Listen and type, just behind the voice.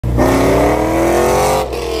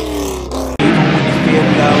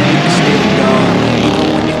slow, you can still go. Even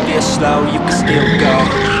when you feel slow, you can still go.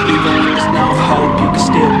 Even when there's no hope, you can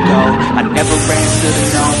still go. I never answer to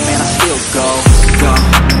no, man, I still go. Go,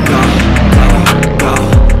 go, go, go,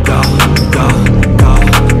 go, go, go,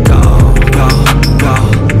 go, go, go,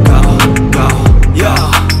 go, go, yo,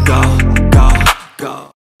 go, go,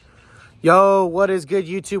 go. Yo, what is good,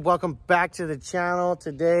 YouTube? Welcome back to the channel.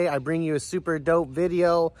 Today I bring you a super dope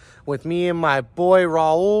video with me and my boy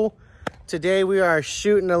Raul. Today we are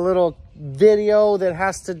shooting a little video that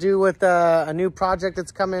has to do with a new project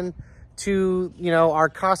that's coming to, our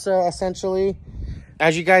casa essentially.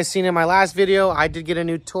 As you guys seen in my last video, I did get a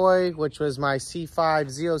new toy, which was my C5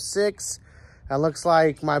 Z06. It looks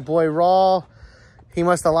like my boy Raul, he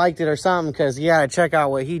must have liked it or something, because he had to check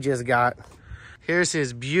out what he just got. Here's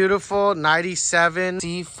his beautiful 97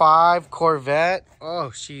 C5 Corvette.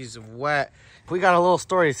 Oh, she's wet. We got a little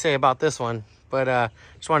story to say about this one, but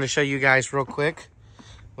just wanted to show you guys real quick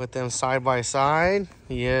with them side by side.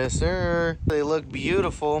 Yes, sir. They look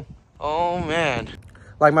beautiful. Oh, man.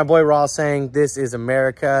 Like my boy Raw saying, this is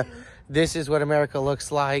America. This is what America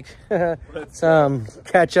looks like. Some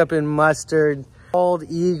ketchup and mustard. Old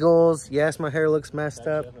Eagles. Yes, my hair looks messed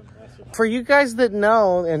up. For you guys that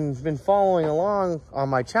know and been following along on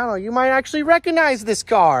my channel, you might actually recognize this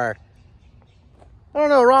car. I don't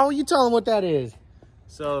know, Ron, you tell them what that is.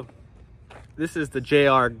 So, this is the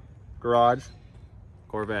JR Garage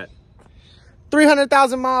Corvette.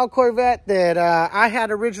 300,000 mile Corvette that I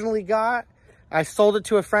had originally got. I sold it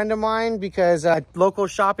to a friend of mine because a local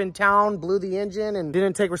shop in town blew the engine and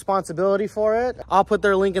didn't take responsibility for it. I'll put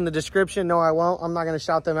their link in the description. No, I won't. I'm not going to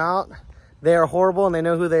shout them out. They are horrible and they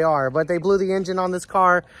know who they are, but they blew the engine on this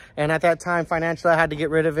car. And at that time, financially, I had to get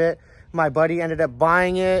rid of it. My buddy ended up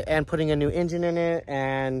buying it and putting a new engine in it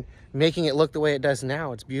and making it look the way it does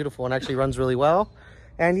now. It's beautiful and actually runs really well.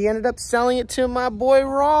 And he ended up selling it to my boy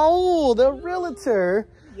Raul, the realtor.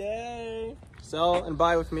 Yay! Sell and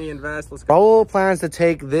buy with me, invest. Let's go. Raul plans to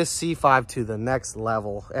take this C5 to the next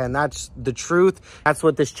level, and that's the truth. That's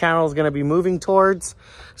what this channel is going to be moving towards.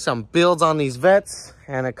 Some builds on these vets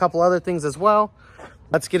and a couple other things as well.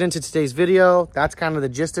 Let's get into today's video. That's kind of the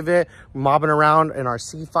gist of it. Mobbing around in our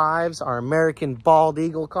C5s, our American bald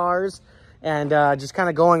eagle cars, and just kind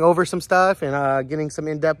of going over some stuff and getting some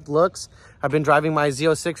in-depth looks. I've been driving my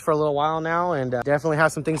Z06 for a little while now, and definitely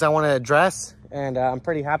have some things I want to address, and I'm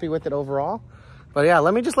pretty happy with it overall. But yeah,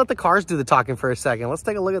 let me just let the cars do the talking for a second. Let's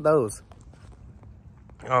take a look at those.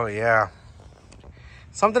 Oh yeah.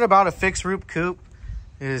 Something about a fixed roof coupe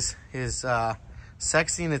is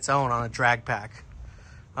sexy in its own on a drag pack.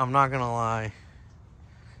 I'm not gonna lie.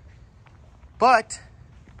 But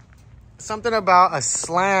something about a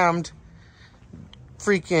slammed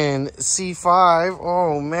freaking C5.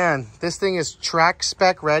 Oh man, this thing is track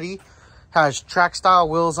spec ready. Has track style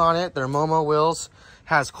wheels on it. They're Momo wheels.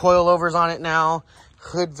 Has coilovers on it now,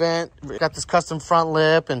 hood vent, got this custom front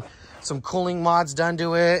lip and some cooling mods done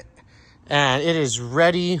to it, and it is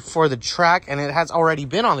ready for the track, and it has already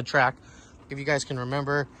been on the track. If you guys can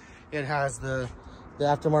remember, it has the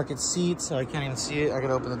aftermarket seats. So I can't even see it. I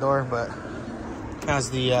gotta open the door, but it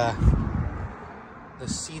has the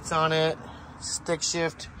seats on it, stick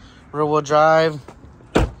shift, rear wheel drive,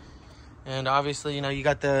 and obviously you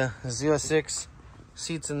got the Z06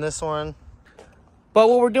 seats in this one. But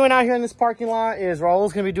what we're doing out here in this parking lot is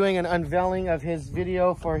Raul's going to be doing an unveiling of his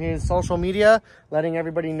video for his social media, letting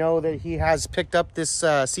everybody know that he has picked up this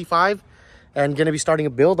C5 and going to be starting a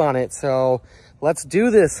build on it. So let's do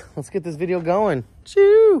this. Let's get this video going.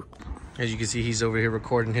 Choo! As you can see, he's over here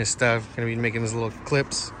recording his stuff. Going to be making his little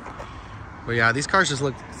clips. But yeah, these cars just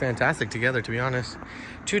look fantastic together, to be honest.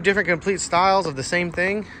 Two different complete styles of the same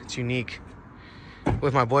thing. It's unique.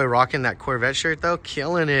 With my boy rocking that Corvette shirt though,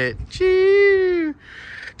 killing it. Choo!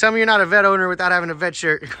 Tell me you're not a vet owner without having a vet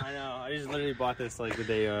shirt. I know. I just literally bought this like the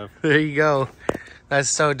day of. There you go. That's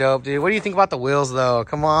so dope, dude. What do you think about the wheels though?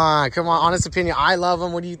 Come on. Honest opinion. I love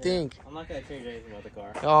them. What do you think? I'm not gonna change anything about the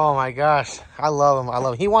car. Oh my gosh. I love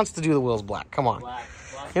them. He wants to do the wheels black. Come on. Black.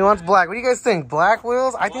 He wants black. What do you guys think? Black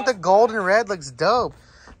wheels? I think the gold and red looks dope.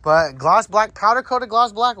 But gloss black, powder coated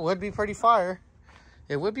gloss black would be pretty fire.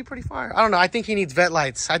 It would be pretty fire. I don't know. I think he needs vet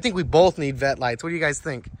lights. I think we both need vet lights. What do you guys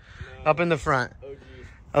think? No. Up in the front.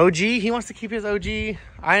 OG. He wants to keep his OG.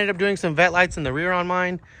 I ended up doing some vet lights in the rear on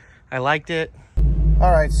mine. I liked it.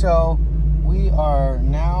 All right, so we are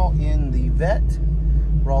now in the vet.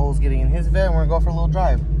 Raul's getting in his vet, and we're gonna go for a little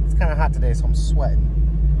drive. It's kind of hot today, so I'm sweating.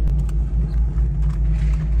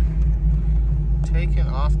 Taking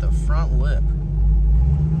off the front lip.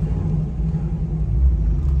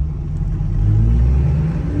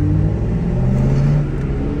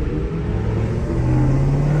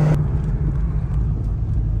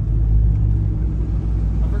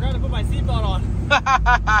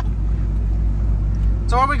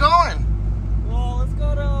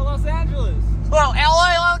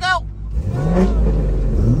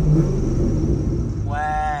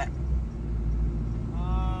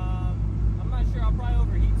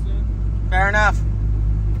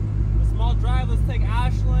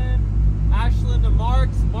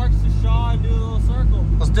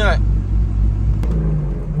 do it.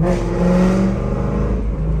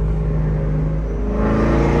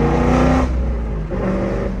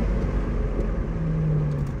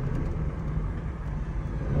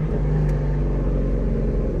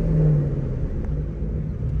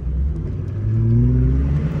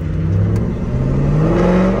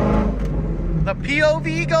 The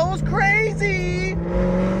POV goes crazy.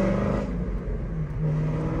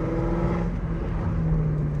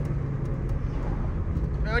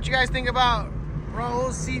 What you guys think about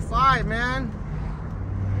Raul's C5, man?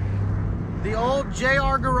 The old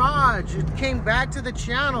JR Garage. It came back to the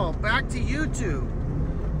channel, back to YouTube.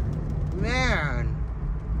 Man.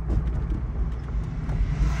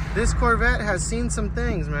 This Corvette has seen some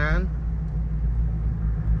things, man.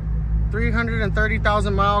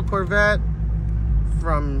 330,000 mile Corvette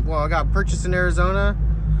from, well, I got purchased in Arizona,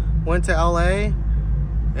 went to LA,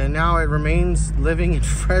 and now it remains living in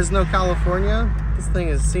Fresno, California. This thing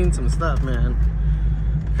has seen some stuff, man.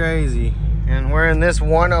 Crazy. And we're in this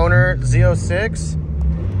one owner Z06.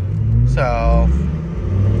 So,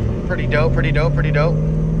 pretty dope, pretty dope, pretty dope.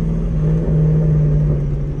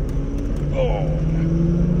 Oh.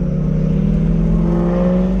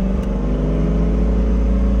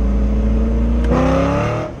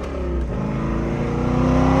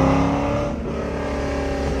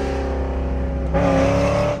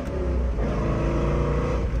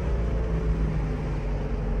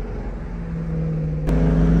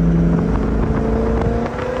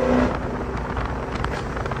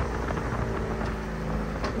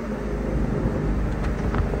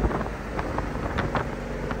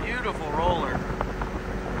 Beautiful roller.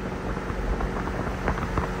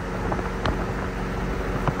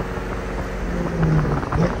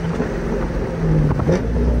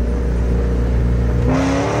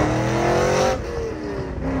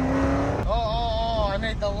 Oh, I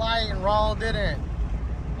made the light and Raul didn't.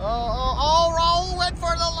 Oh, Raul went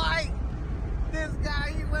for the light. This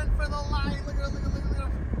guy, he went for the light. Look at him, look at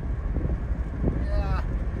him. Yeah.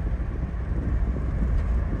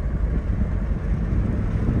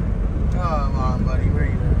 Come on, buddy, where are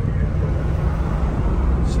you at?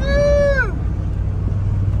 Shoo!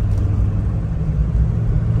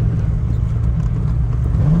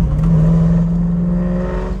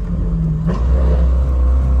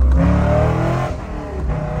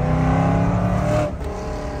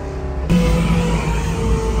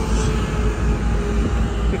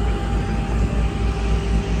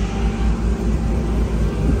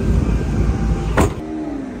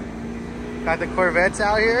 Got the Corvettes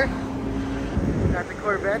out here. Got the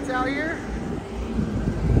Corvettes out here.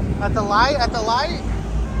 At the light, at the light.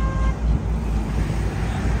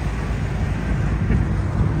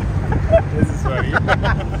 This is funny.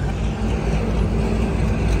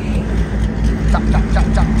 Chop, chop, chop,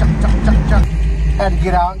 chop, chop, chop, chop, chop. Had to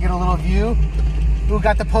get out and get a little view. Who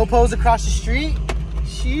got the popos across the street?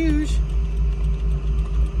 Huge.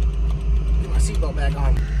 Put my seatbelt back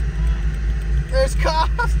on. There's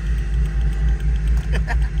cops.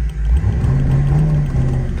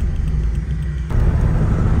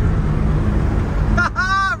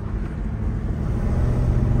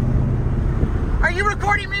 Are you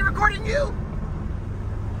recording me, recording you?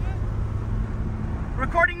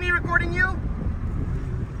 Recording me, recording you?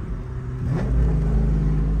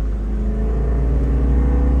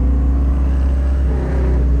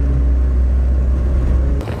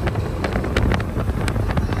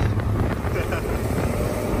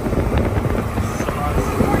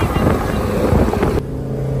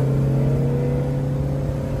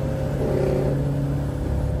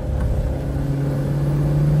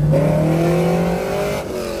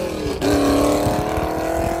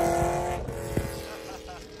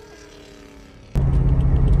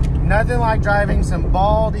 Nothing like driving some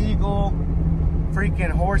bald eagle freaking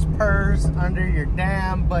horse purrs under your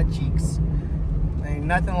damn butt cheeks. Ain't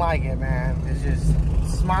nothing like it, man. It's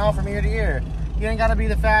just smile from ear to ear. You ain't gotta be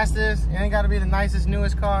the fastest, you ain't gotta be the nicest,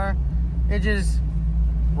 newest car. It just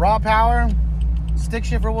raw power, stick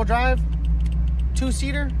shift rear wheel drive,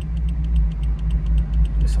 2-seater.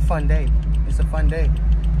 It's a fun day. It's a fun day.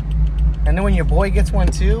 And then when your boy gets one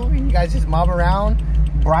too, and you guys just mob around,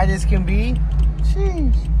 bright as can be,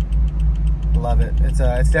 sheesh. Love it. It's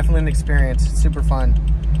definitely an experience. It's super fun.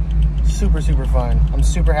 Super, super fun. I'm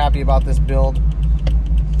super happy about this build.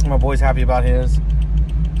 My boy's happy about his.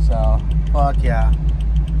 So, fuck yeah.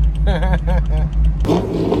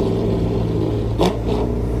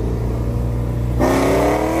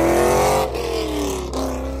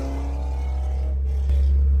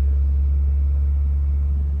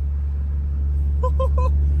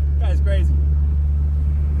 That's crazy.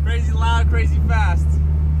 Crazy loud, crazy fast.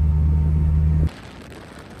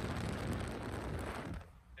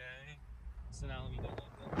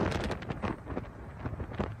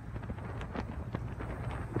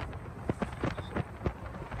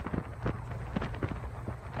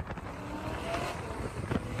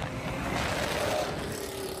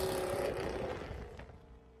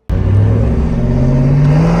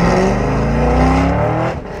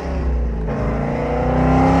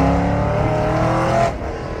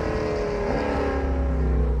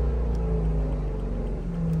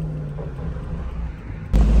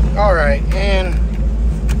 All right, and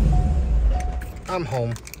I'm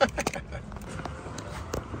home. Yeah,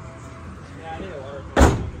 I need a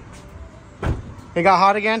water. It got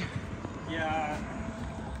hot again? Yeah.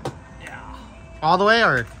 Yeah. All the way,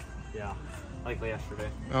 or? Yeah. Like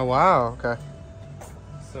yesterday. Oh, wow, okay.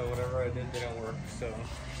 So whatever I did didn't work, so.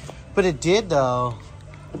 But it did, though.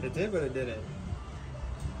 It did, but it didn't.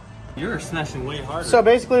 You're smashing way harder. So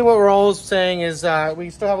basically what we're all saying is we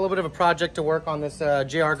still have a little bit of a project to work on this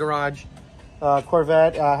JR Garage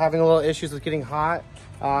Corvette, having a little issues with getting hot.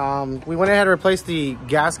 We went ahead and replaced the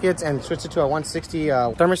gaskets and switched it to a 160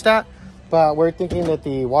 thermostat, but we're thinking that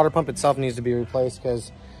the water pump itself needs to be replaced because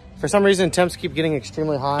for some reason temps keep getting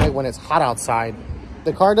extremely high when it's hot outside.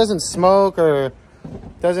 The car doesn't smoke or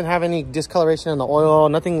doesn't have any discoloration in the oil,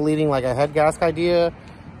 nothing leading like a head gasket idea,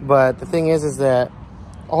 but the thing is that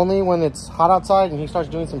only when it's hot outside and he starts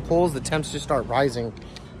doing some pulls, the temps just start rising.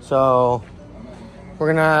 So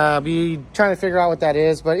we're gonna be trying to figure out what that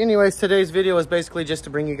is. But anyways, today's video is basically just to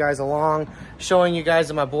bring you guys along, showing you guys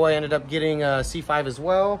that my boy ended up getting a C5 as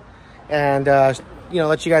well. And you know,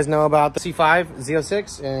 let you guys know about the C5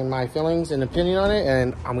 Z06 and my feelings and opinion on it.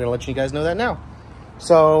 And I'm gonna let you guys know that now.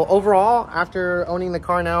 So overall, after owning the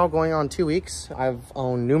car now, going on 2 weeks, I've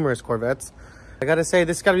owned numerous Corvettes. I gotta say,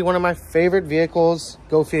 this has gotta be one of my favorite vehicles,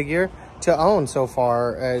 go figure, to own so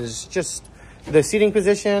far, as just the seating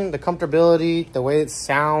position, the comfortability, the way it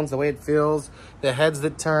sounds, the way it feels, the heads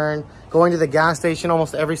that turn. Going to the gas station,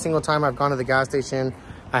 almost every single time I've gone to the gas station,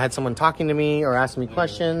 I had someone talking to me or asking me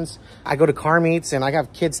questions. I go to car meets and I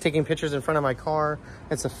have kids taking pictures in front of my car.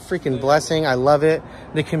 It's a freaking blessing. I love it.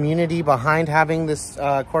 The community behind having this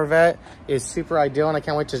Corvette is super ideal, and I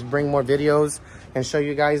can't wait to bring more videos and show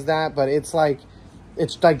you guys that. But it's like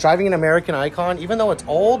driving an American Icon. Even though it's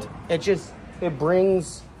old, it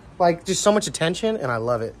brings like just so much attention, and I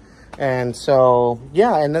love it. And so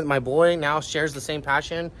yeah, and then my boy now shares the same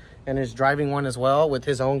passion and is driving one as well with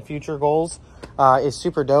his own future goals. It's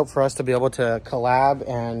super dope for us to be able to collab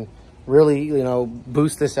and really, you know,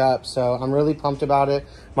 boost this up. So I'm really pumped about it.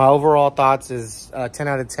 My overall thoughts is 10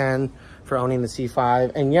 out of 10 for owning the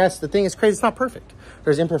C5. And yes, the thing is crazy, it's not perfect.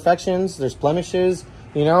 There's imperfections, there's blemishes.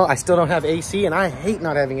 You know, I still don't have AC, and I hate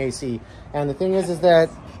not having AC. And the thing is that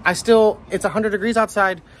it's 100 degrees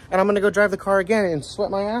outside, and I'm gonna go drive the car again and sweat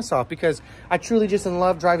my ass off because I truly just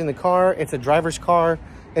love driving the car. It's a driver's car,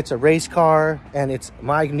 it's a race car, and it's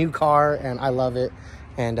my new car, and I love it.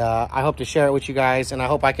 And I hope to share it with you guys, and I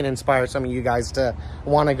hope I can inspire some of you guys to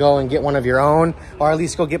want to go and get one of your own, or at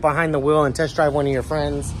least go get behind the wheel and test drive one of your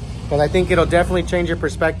friends. Because I think it'll definitely change your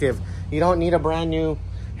perspective. You don't need a brand new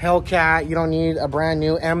Hellcat, you don't need a brand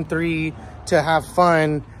new M3 to have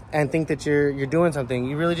fun and think that you're doing something.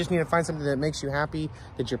 You really just need to find something that makes you happy,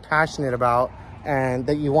 that you're passionate about, and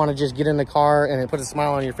that you want to just get in the car and it puts a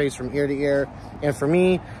smile on your face from ear to ear. And for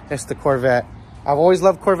me, it's the Corvette. I've always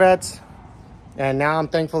loved Corvettes, and now I'm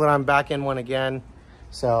thankful that I'm back in one again.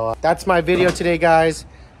 So that's my video today, guys.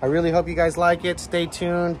 I really hope you guys like it. Stay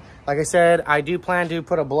tuned. Like I said, I do plan to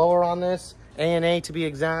put a blower on this, A&A to be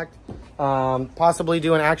exact. Possibly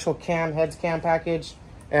do an actual heads cam package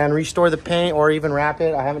and restore the paint or even wrap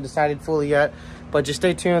it. I haven't decided fully yet, but just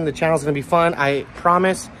stay tuned. The channel's gonna be fun. I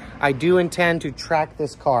promise I do intend to track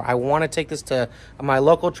this car. I wanna take this to my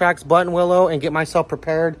local tracks, Buttonwillow, and get myself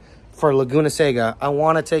prepared for Laguna Seca. I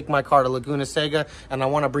want to take my car to Laguna Seca, and I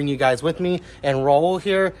want to bring you guys with me. And Raul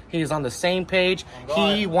here, he's on the same page.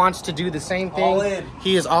 He wants to do the same thing. All in.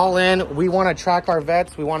 He is all in. We want to track our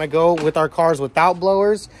vets. We want to go with our cars without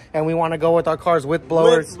blowers, and we want to go with our cars with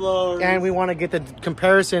blowers. And we want to get the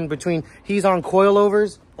comparison between he's on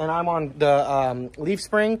coilovers and I'm on the leaf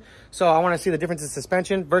spring. So I want to see the difference in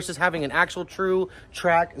suspension versus having an actual true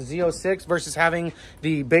track Z06 versus having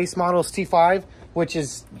the base model C5, which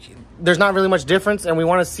is, there's not really much difference, and we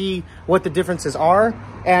want to see what the differences are.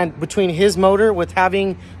 And between his motor with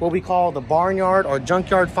having what we call the barnyard or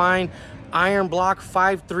junkyard fine iron block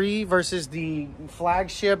 5.3 versus the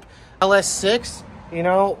flagship LS6, you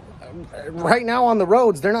know, right now on the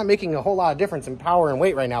roads, they're not making a whole lot of difference in power and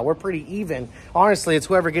weight right now. We're pretty even. Honestly, it's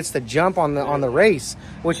whoever gets the jump on the race,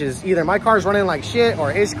 which is either my car's running like shit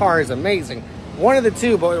or his car is amazing. One of the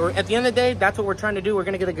two, but at the end of the day, that's what we're trying to do. We're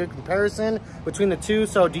going to get a good comparison between the two.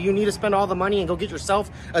 So do you need to spend all the money and go get yourself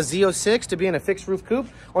a Z06 to be in a fixed roof coupe?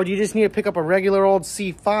 Or do you just need to pick up a regular old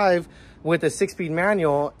C5 with a 6-speed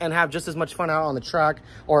manual and have just as much fun out on the track,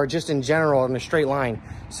 or just in general in a straight line?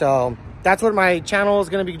 So that's what my channel is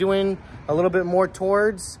going to be doing a little bit more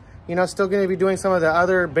towards. You know, still going to be doing some of the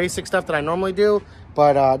other basic stuff that I normally do.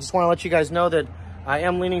 But just want to let you guys know that I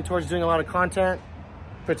am leaning towards doing a lot of content,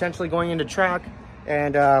 potentially going into track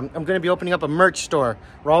And I'm going to be opening up a merch store.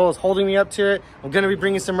 Raul is holding me up to it. I'm going to be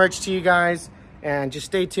bringing some merch to you guys. And just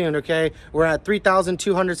stay tuned, okay? We're at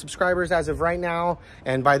 3,200 subscribers as of right now.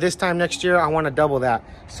 And by this time next year, I want to double that.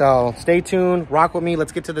 So stay tuned. Rock with me.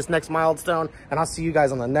 Let's get to this next milestone. And I'll see you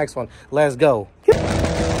guys on the next one. Let's go.